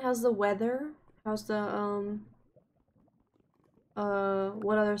doing? How's the weather? How's the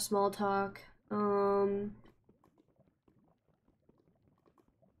what other small talk? I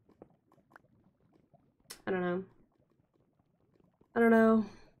don't know. I don't know.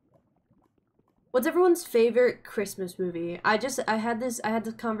 What's everyone's favorite Christmas movie? I had this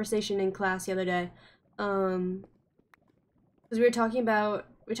conversation in class the other day. Because we talk about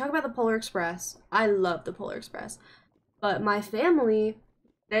the Polar Express. I love the Polar Express. But my family,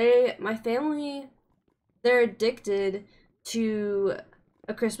 they're addicted to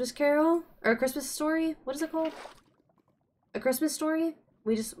A Christmas Carol or A Christmas Story. What is it called? A Christmas Story?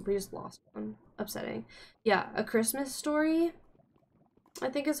 We just lost one. Upsetting. Yeah, A Christmas Story, I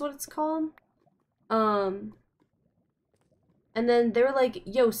think is what it's called. And then they were like,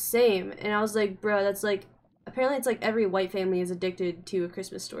 yo, same. And I was like, bro, that's like apparently it's like every white family is addicted to A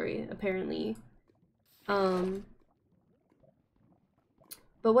Christmas Story, apparently. But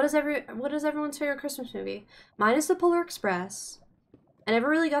what is everyone's favorite Christmas movie? Mine is The Polar Express. I never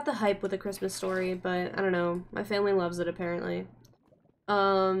really got the hype with A Christmas Story, but I don't know. My family loves it, apparently.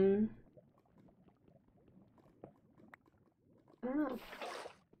 I don't know.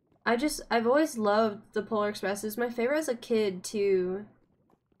 I've always loved The Polar Express. It was my favorite as a kid, too.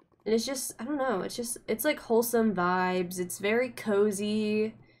 And it's just, I don't know, it's like wholesome vibes. It's very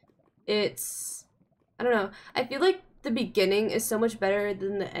cozy. It's, I don't know. I feel like the beginning is so much better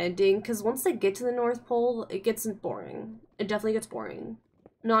than the ending, because once they get to the North Pole, it gets boring. It definitely gets boring.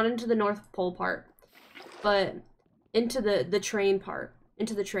 Not into the North Pole part, but into the train part.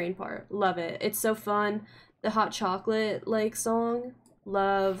 Into the train part. Love it. It's so fun. The hot chocolate, like, song.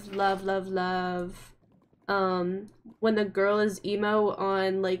 Love, love, love, love. When the girl is emo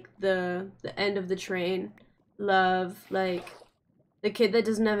on, like, the end of the train. Love. Like, the kid that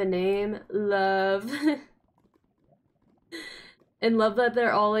doesn't have a name. Love. And love that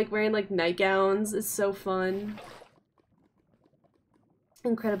they're all, like, wearing, like, nightgowns. It's so fun.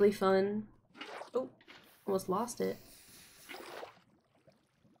 Incredibly fun. Oh, almost lost it.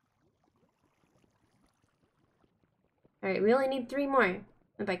 Alright, we only need 3 more.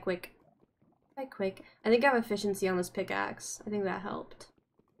 And by quick. By quick. I think I have efficiency on this pickaxe. I think that helped.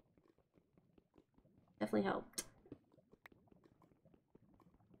 Definitely helped.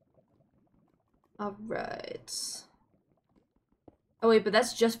 Alright. Oh wait, but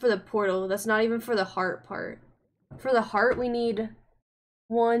that's just for the portal. That's not even for the heart part. For the heart, we need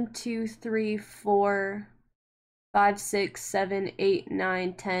 1, 2, 3, 4, 5, 6, 7, 8,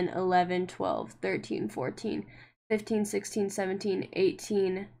 9, 10, 11, 12, 13, 14, 15, 16, 17,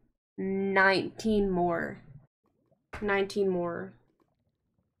 18, 19 more. 19 more.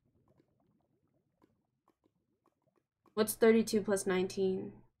 What's 32 plus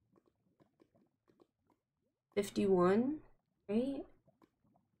 19? 51, right?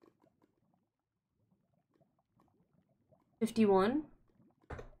 51?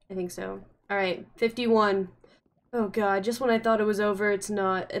 I think so. Alright, 51. Oh god, just when I thought it was over, it's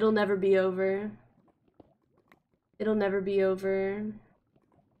not. It'll never be over. It'll never be over.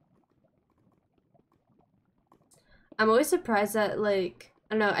 I'm always surprised that, like,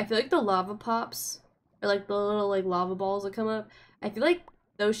 I don't know, I feel like the lava pops, or like the little, like, lava balls that come up, I feel like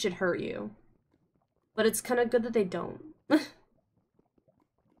those should hurt you. But it's kind of good that they don't. Because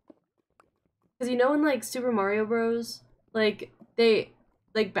you know in, like, Super Mario Bros., like,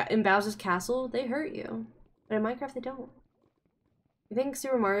 in Bowser's Castle, they hurt you. But in Minecraft, they don't. You think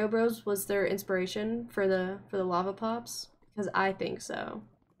Super Mario Bros. Was their inspiration for the lava pops? Because I think so.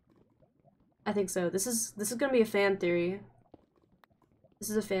 I think so. This is gonna be a fan theory. This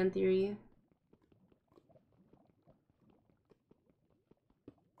is a fan theory.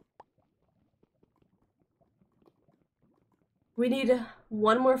 We need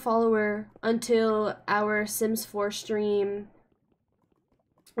 1 more follower until our Sims 4 stream,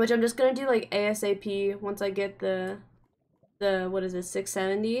 which I'm just gonna do like ASAP once I get the what is it,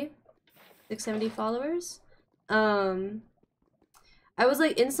 670 followers. I was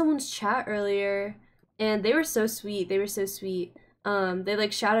like in someone's chat earlier and they were so sweet. They were so sweet. They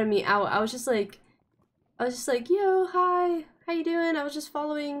like shouted me out. I was just like, yo, hi, how you doing? I was just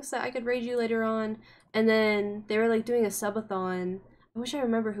following so I could raid you later on. And then they were like doing a subathon. I wish I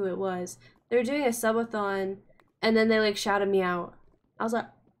remember who it was. They were doing a subathon and then they like shouted me out. I was like,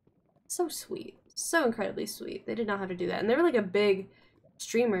 so sweet. So incredibly sweet. They did not have to do that. And they were like a big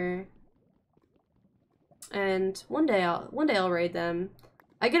streamer. And one day I'll raid them.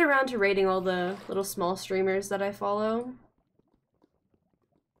 I get around to raiding all the little small streamers that I follow.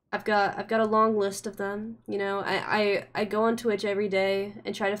 I've got a long list of them, you know. I go on Twitch every day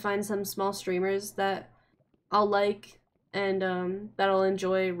and try to find some small streamers that I'll like and that I'll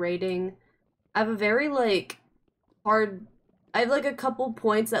enjoy raiding. I have a very like hard, I have like a couple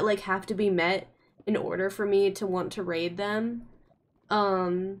points that like have to be met in order for me to want to raid them.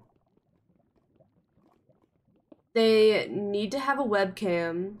 They need to have a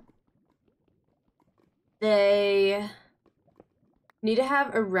webcam. They need to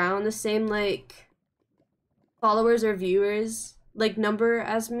have around the same, like, followers or viewers, like, number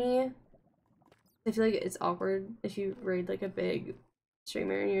as me. I feel like it's awkward if you raid, like, a big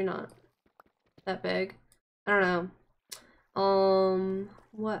streamer and you're not that big. I don't know.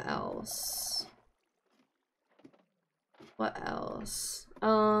 What else? What else?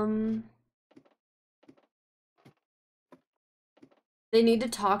 They need to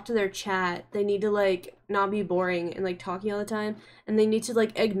talk to their chat. They need to, like, not be boring and, like, talking all the time. And they need to,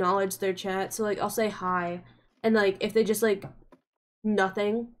 like, acknowledge their chat. So, like, I'll say hi. And like if they just like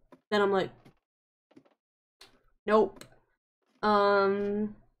nothing, then I'm like, nope.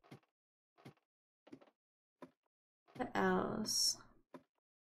 What else?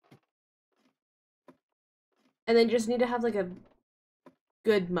 And then you just need to have like a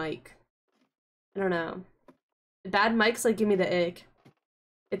good mic. I don't know. Bad mics like give me the ick.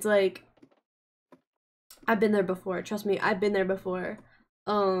 It's like I've been there before. Trust me, I've been there before.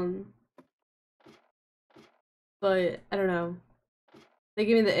 But I don't know. They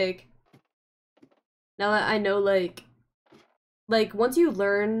give me the ick. Now that I know like once you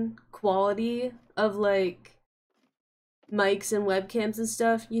learn quality of like mics and webcams and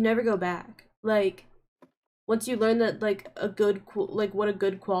stuff, you never go back. Like once you learn that like a good like what a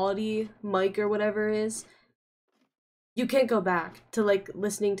good quality mic or whatever is, you can't go back to like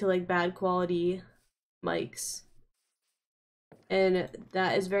listening to like bad quality mics. And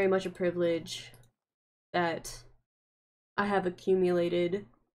that is very much a privilege that I have accumulated.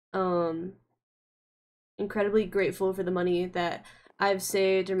 Incredibly grateful for the money that I've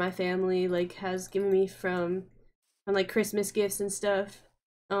saved or my family like has given me from like Christmas gifts and stuff.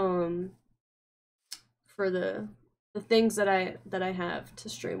 For the things that I have to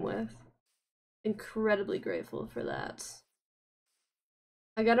stream with. Incredibly grateful for that.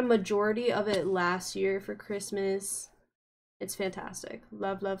 I got a majority of it last year for Christmas. It's fantastic.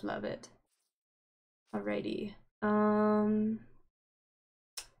 Love, love, love it. Alrighty.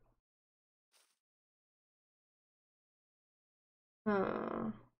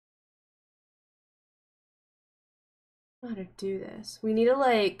 How to do this? We need to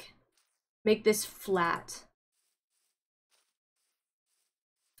like make this flat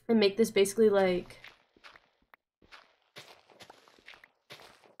and make this basically like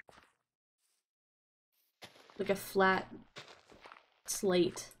a flat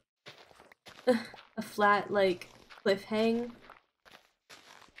slate. A flat like cliff hang.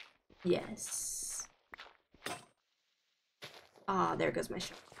 Yes. Ah, there goes my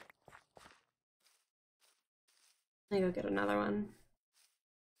shot. Let me go get another one.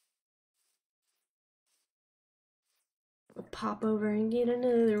 We'll pop over and get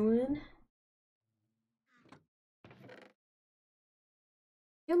another one.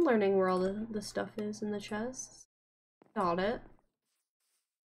 I'm learning where all the stuff is in the chests. Got it.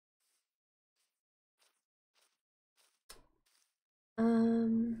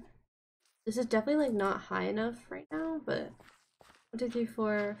 This is definitely like not high enough right now, but 1, 2, 3,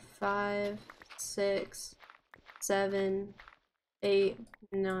 4, 5, 6, 7, 8,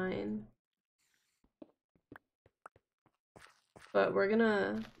 9. But we're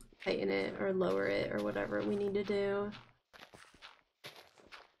gonna tighten it or lower it or whatever we need to do.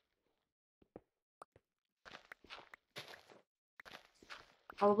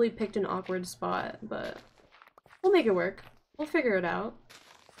 Probably picked an awkward spot, but we'll make it work. We'll figure it out.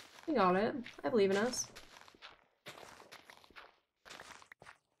 We got it. I believe in us.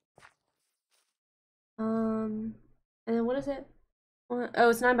 And then what is it? Oh,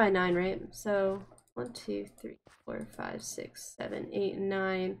 it's 9 by 9, right? So 1, 2, 3, 4, 5, 6, 7, 8,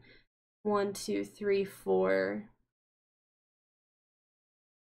 9. 1, 2, 3, 4.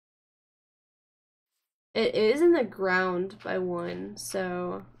 It is in the ground by 1,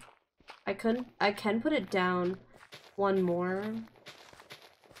 so I can put it down 1 more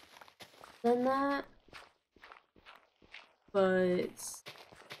than that, but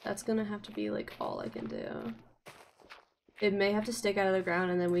that's gonna have to be like all I can do. It may have to stick out of the ground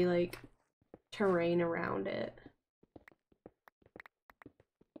and then we like terrain around it.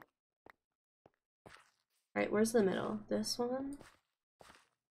 Alright, where's the middle? This one?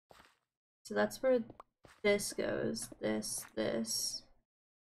 So that's where this goes. This.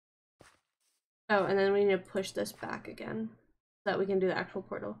 Oh, and then we need to push this back again so that we can do the actual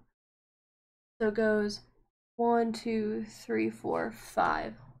portal. So it goes 1, 2, 3, 4,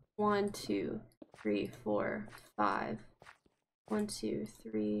 5. 1, 2, 3, 4, 5. 1, 2,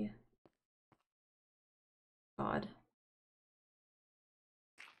 3. God.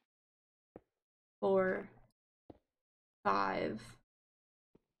 4, 5.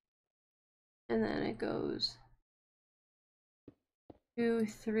 And then it goes 2,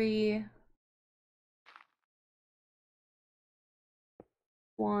 3,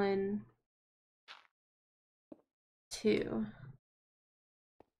 1, 2.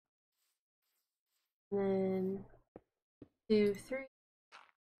 And then 2, 3,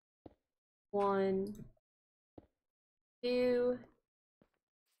 1, 2.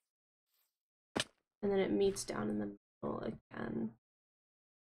 And then it meets down in the middle again.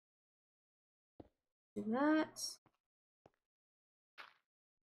 Do that.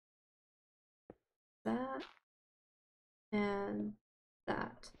 That. and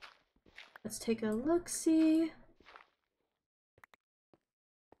that. Let's take a look-see.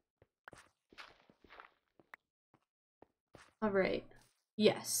 Alright.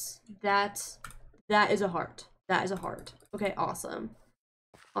 Yes. That is a heart. That is a heart. Okay, awesome.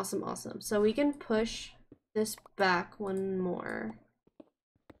 Awesome, awesome. So we can push this back one more.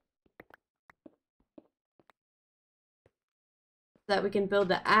 So that we can build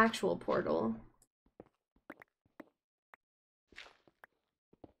the actual portal.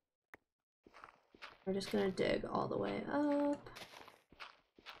 We're just gonna dig all the way up.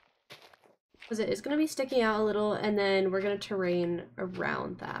 Because it is gonna be sticking out a little, and then we're gonna terrain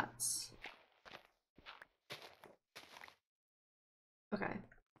around that. Okay,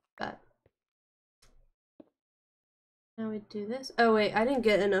 bet. Now we do this. Oh wait, I didn't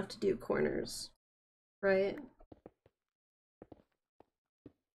get enough to do corners, right?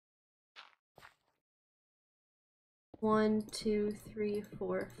 One, two, three,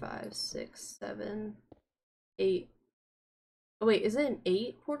 four, five, six, 7, 8. Oh wait, is it an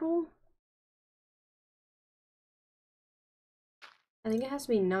 8 portal? I think it has to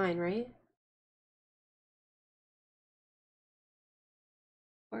be 9, right?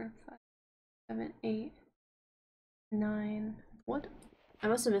 4, 5, 7, 8, 9. What? I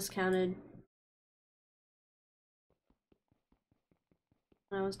must have miscounted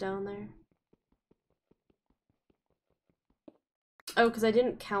when I was down there. Oh, because I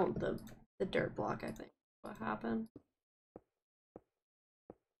didn't count the dirt block, I think. What happened?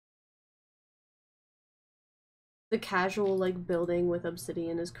 The casual, like, building with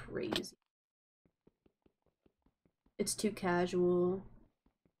obsidian is crazy. It's too casual.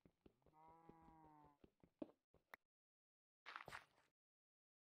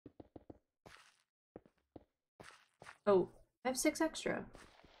 Oh, I have 6 extra.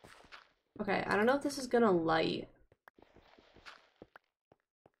 Okay, I don't know if this is gonna light.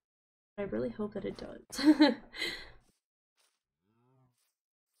 I really hope that it does.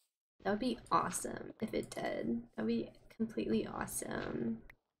 That would be awesome if it did. That would be completely awesome.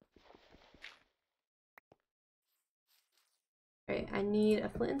 Alright, I need a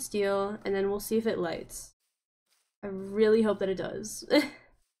flint and steel, and then we'll see if it lights. I really hope that it does.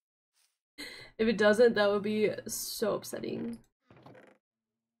 If it doesn't, that would be so upsetting.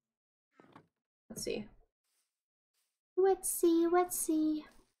 Let's see. Let's see, let's see.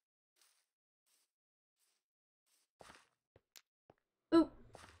 Ooh.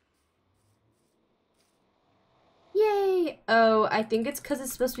 Yay! Oh, I think it's because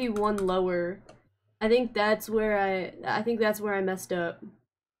it's supposed to be one lower. I think that's where I messed up.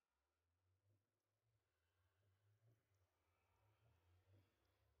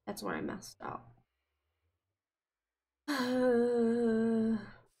 That's where I messed up. Okay.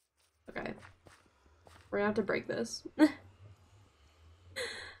 We're gonna have to break this.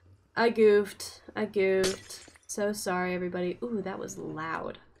 I goofed. I goofed. So sorry, everybody. Ooh, that was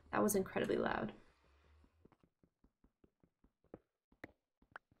loud. That was incredibly loud.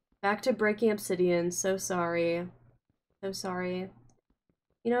 Back to breaking obsidian. So sorry. So sorry.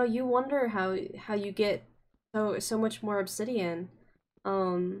 You know, you wonder how you get so much more obsidian. I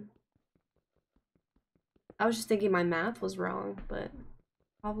was just thinking my math was wrong, but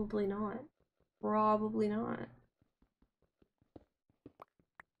probably not. Probably not.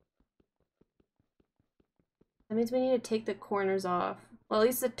 That means we need to take the corners off. Well, at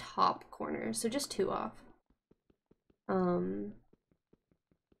least the top corners, so just 2 off. And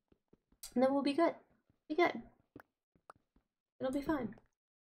then we'll be good. Be good. It'll be fine.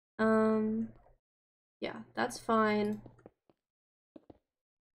 Yeah, that's fine.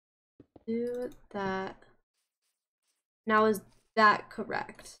 Do that. Now, is that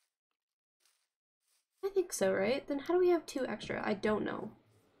correct? I think so, right? Then how do we have 2 extra? I don't know.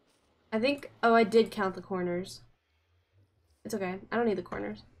 I think, oh, I did count the corners. It's okay. I don't need the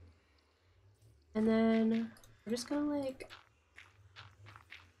corners. And then we're just gonna, like,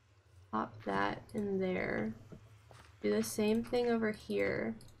 pop that in there. Do the same thing over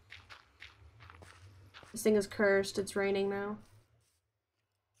here. This thing is cursed. It's raining now.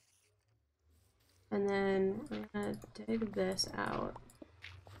 And then we're gonna dig this out.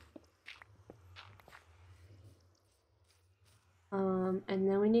 And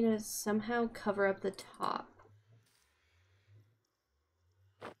then we need to somehow cover up the top.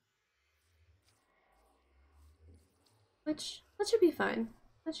 Which, that should be fine.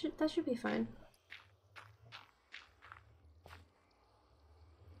 That should be fine.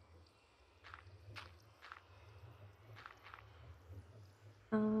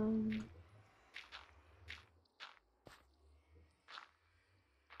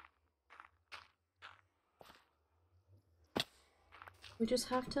 We just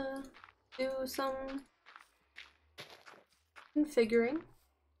have to do some configuring.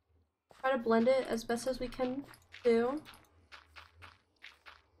 Try to blend it as best as we can do.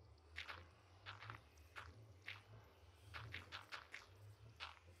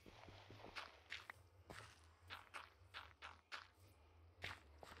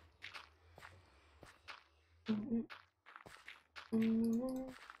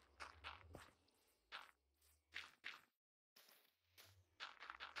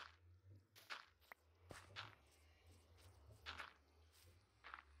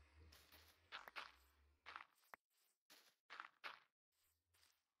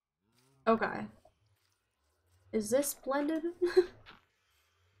 Okay. Is this blended?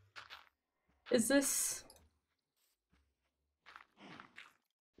 Is this...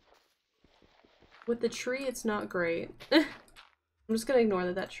 With the tree, it's not great. I'm just gonna ignore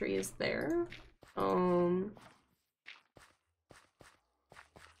that that tree is there.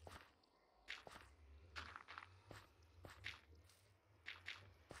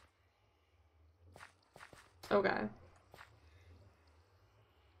 Okay.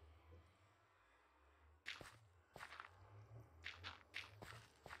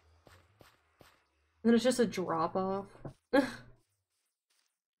 Then it's just a drop off.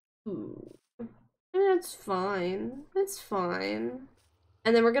 It's fine. It's fine.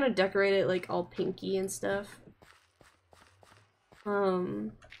 And then we're gonna decorate it like all pinky and stuff.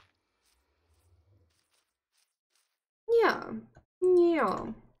 Yeah. Yeah.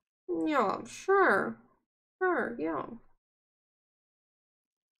 Yeah, sure. Sure, yeah.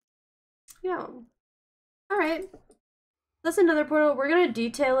 Yeah. Alright. That's another portal. We're gonna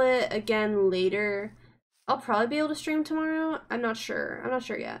detail it again later. I'll probably be able to stream tomorrow. I'm not sure. I'm not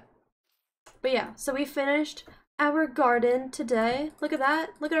sure yet. But yeah, so we finished our garden today. Look at that.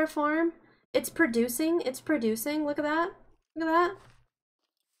 Look at our farm. It's producing. It's producing. Look at that. Look at that.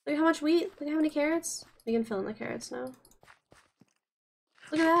 Look at how much wheat. Look at how many carrots. We can fill in the carrots now.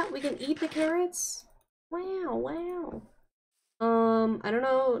 Look at that. We can eat the carrots. Wow, wow. I don't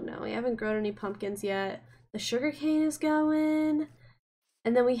know. No, we haven't grown any pumpkins yet. The sugarcane is going.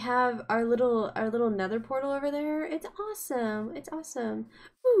 And then we have our little nether portal over there. It's awesome. It's awesome.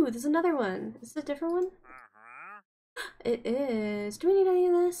 Ooh, there's another one. Is this a different one? It is. Do we need any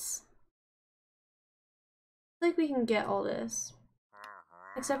of this? I feel like we can get all this.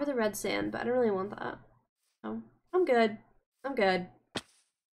 Except for the red sand, but I don't really want that. So, I'm good. I'm good.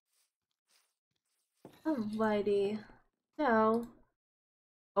 Alrighty. So.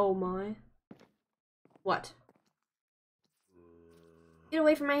 Oh my. What? Get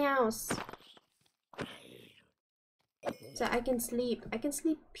away from my house. So I can sleep. I can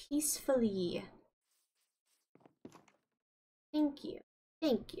sleep peacefully. Thank you.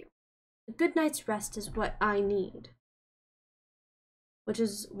 Thank you. A good night's rest is what I need. Which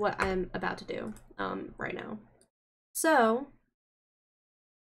is what I'm about to do right now. So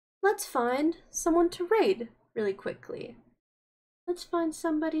let's find someone to raid really quickly. Let's find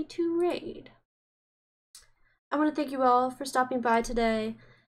somebody to raid. I want to thank you all for stopping by today.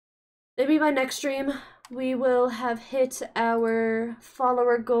 Maybe by next stream we will have hit our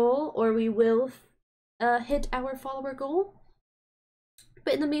follower goal, or we will hit our follower goal.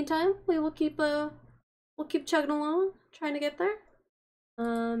 But in the meantime, we'll keep chugging along, trying to get there.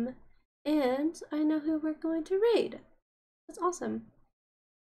 And I know who we're going to raid. That's awesome.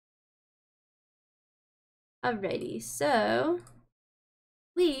 Alrighty, so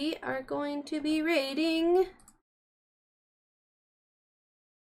we are going to be raiding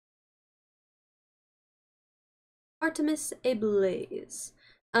Artemis Ablaze.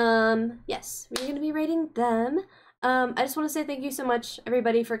 Yes, we're gonna be raiding them. I just want to say thank you so much,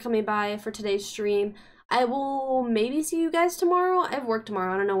 everybody, for coming by for today's stream. I will maybe see you guys tomorrow. I have work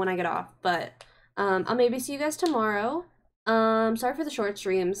tomorrow. I don't know when I get off, but I'll maybe see you guys tomorrow. Sorry for the short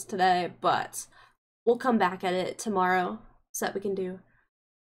streams today, but we'll come back at it tomorrow so that we can do.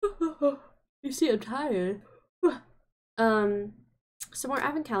 You see, I'm tired. Some more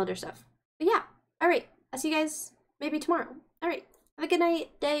advent calendar stuff. But yeah, all right. I'll see you guys maybe tomorrow. All right. Have a good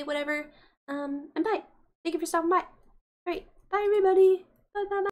night, day, whatever. And bye. Thank you for stopping by. All right. Bye, everybody. Bye, bye, bye.